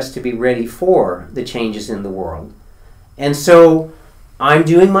their best to be ready for the changes in the world. And so I'm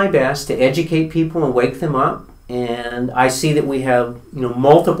doing my best to educate people and wake them up. And I see that we have,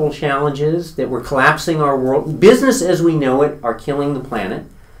 multiple challenges, that we're collapsing our world. Business as we know it are killing the planet,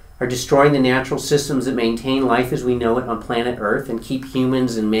 are destroying the natural systems that maintain life as we know it on planet Earth and keep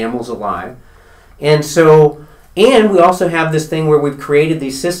humans and mammals alive. And we also have this thing where we've created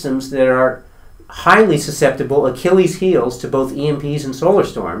these systems that are highly susceptible, Achilles heels, to both EMPs and solar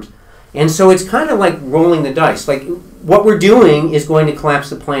storms. And so it's kind of like rolling the dice. Like, what we're doing is going to collapse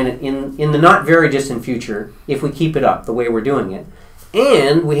the planet in the not very distant future if we keep it up the way we're doing it.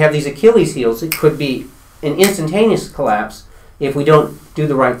 And we have these Achilles heels. It could be an instantaneous collapse if we don't do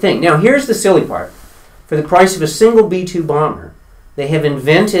the right thing. Now, here's the silly part. For the price of a single B-2 bomber, they have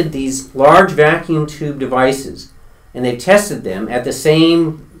invented these large vacuum tube devices, and they've tested them at the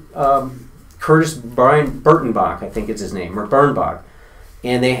same Curtis Brian Burtenbach, I think it's his name, or Bernbach.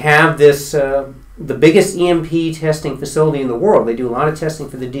 And they have this, the biggest EMP testing facility in the world. They do a lot of testing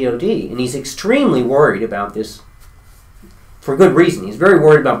for the DoD, and he's extremely worried about this for good reason. He's very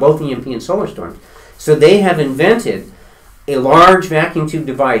worried about both EMP and solar storms. So they have invented a large vacuum tube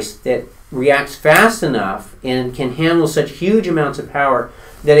device that reacts fast enough and can handle such huge amounts of power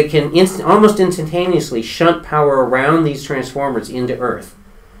that it can almost instantaneously shunt power around these transformers into Earth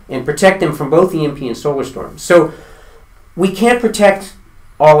and protect them from both EMP and solar storms. So we can't protect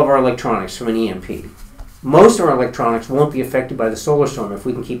all of our electronics from an EMP. Most of our electronics won't be affected by the solar storm if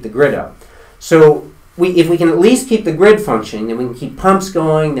we can keep the grid up. So if we can at least keep the grid functioning, then we can keep pumps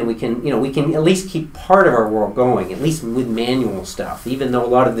going, then we can at least keep part of our world going, at least with manual stuff, even though a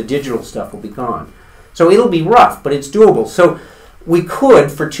lot of the digital stuff will be gone. So it'll be rough, but it's doable. So we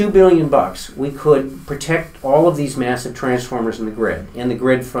could, for $2 billion, we could protect all of these massive transformers in the grid, and the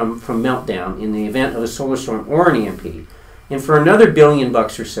grid from meltdown in the event of a solar storm or an EMP. And for another $1 billion or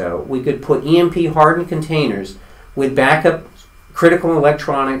so, we could put EMP-hardened containers with backup critical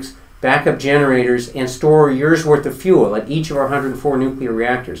electronics, backup generators, and store a year's worth of fuel at each of our 104 nuclear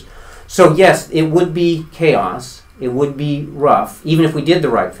reactors. So yes, it would be chaos. It would be rough, even if we did the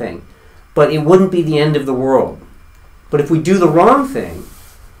right thing. But it wouldn't be the end of the world. But if we do the wrong thing,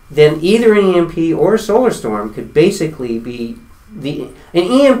 then either an EMP or a solar storm could basically be an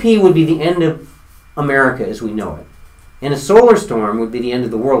EMP would be the end of America as we know it. And a solar storm would be the end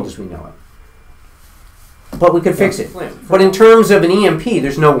of the world as we know it. But we could fix it. But in terms of an EMP,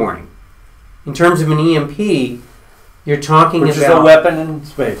 there's no warning. In terms of an EMP, you're talking about... Which is a weapon in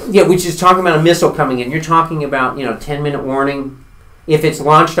space. Yeah, which is talking about a missile coming in. You're talking about, 10-minute warning. If it's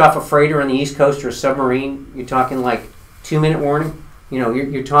launched off a freighter on the East Coast or a submarine, you're talking like 2-minute warning.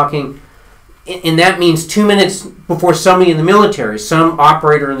 You're talking... And that means 2 minutes before somebody in the military, some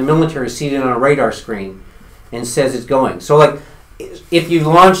operator in the military is seated on a radar screen and says it's going. So like, if you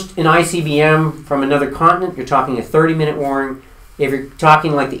launched an ICBM from another continent, you're talking a 30-minute warning. If you're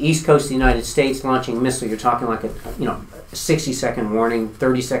talking like the East Coast of the United States launching a missile, you're talking like a 60-second warning,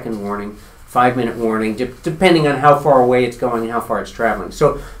 30-second warning, 5-minute warning, depending on how far away it's going and how far it's traveling.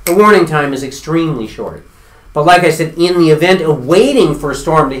 So the warning time is extremely short. But like I said, in the event of waiting for a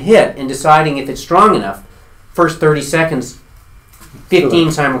storm to hit and deciding if it's strong enough, first 30 seconds,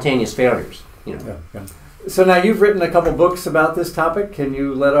 15 simultaneous failures. Yeah. So now you've written a couple books about this topic. Can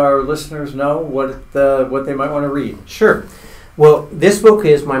you let our listeners know what they might want to read? Sure. Well, this book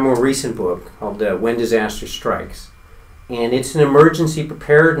is my more recent book called When Disaster Strikes. And it's an emergency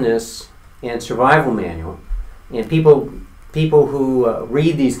preparedness and survival manual. And people who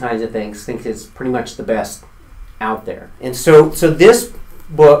read these kinds of things think it's pretty much the best out there. And so this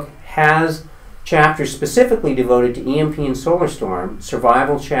book has chapters specifically devoted to EMP and solar storm,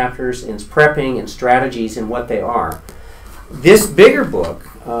 survival chapters, and prepping and strategies and what they are. This bigger book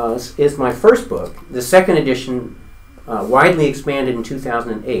is my first book, the second edition, widely expanded in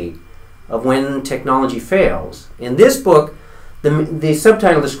 2008, of When Technology Fails. In this book, the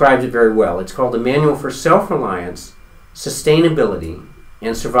subtitle describes it very well. It's called The Manual for Self-Reliance, Sustainability,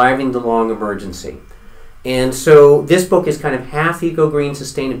 and Surviving the Long Emergency. And so this book is kind of half eco-green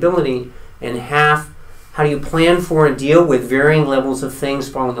sustainability and half how do you plan for and deal with varying levels of things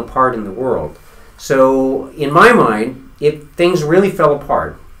falling apart in the world. So in my mind, if things really fell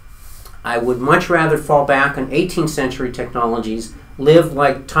apart, I would much rather fall back on 18th century technologies, live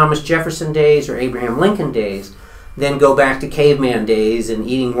like Thomas Jefferson days or Abraham Lincoln days, than go back to caveman days and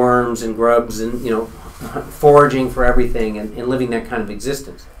eating worms and grubs and foraging for everything and living that kind of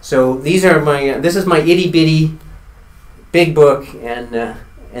existence. So these are this is my itty bitty big book and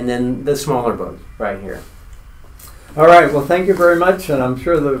then the smaller book right here. All right. Well, thank you very much, and I'm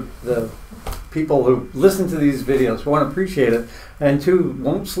sure the people who listen to these videos won't appreciate it, and too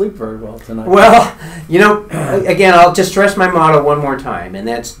won't sleep very well tonight. Well, again, I'll just stress my motto one more time, and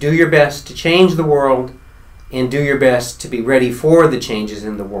that's do your best to change the world and do your best to be ready for the changes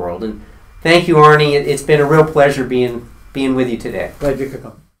in the world. And thank you, Arnie. It's been a real pleasure being with you today. Glad you could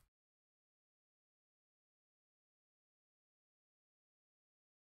come.